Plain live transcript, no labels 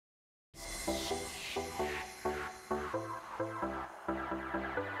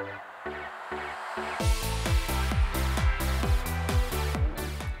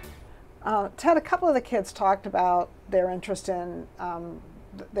Ted, a couple of the kids talked about their interest in,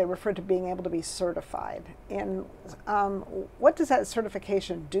 they referred to being able to be certified. And what does that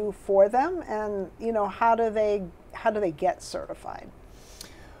certification do for them? And how do they get certified?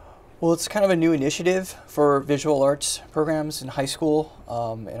 Well, it's kind of a new initiative for visual arts programs in high school,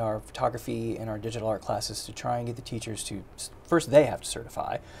 in our photography and our digital art classes, to try and get the teachers to, first they have to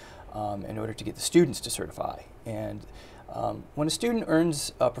certify in order to get the students to certify. And when a student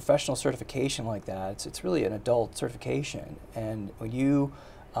earns a professional certification like that, it's really an adult certification. And when you,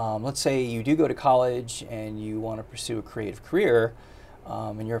 let's say you do go to college and you want to pursue a creative career,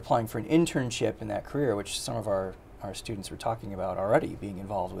 and you're applying for an internship in that career, which some of our students were talking about already, being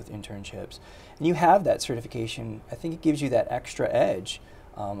involved with internships, and you have that certification, I think it gives you that extra edge.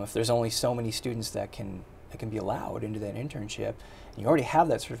 If there's only so many students that can be allowed into that internship, and you already have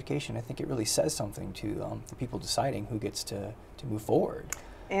that certification, I think it really says something to the people deciding who gets to move forward.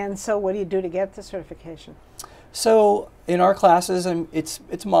 And so what do you do to get the certification? So in our classes,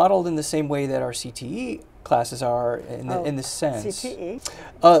 it's modeled in the same way that our CTE classes are in the sense. CTE?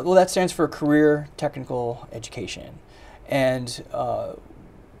 Well, that stands for Career Technical Education. And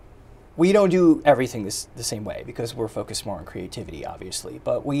we don't do everything the same way because we're focused more on creativity, obviously.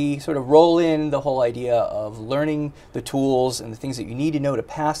 But we sort of roll in the whole idea of learning the tools and the things that you need to know to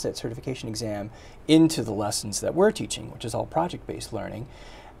pass that certification exam into the lessons that we're teaching, which is all project-based learning.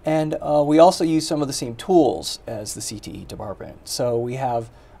 And we also use some of the same tools as the CTE department. So we have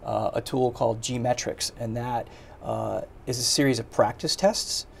a tool called GMETRIX, and that is a series of practice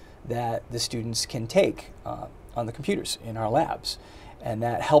tests that the students can take on the computers in our labs. And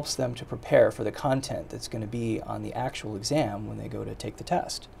that helps them to prepare for the content that's going to be on the actual exam when they go to take the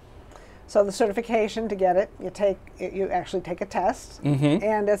test. So the certification, to get it, you actually take a test,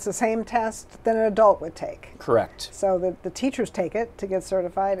 and it's the same test that an adult would take. Correct. So the teachers take it to get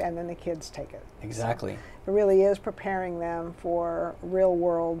certified, and then the kids take it. Exactly. So it really is preparing them for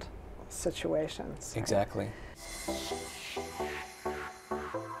real-world situations. Exactly. Right?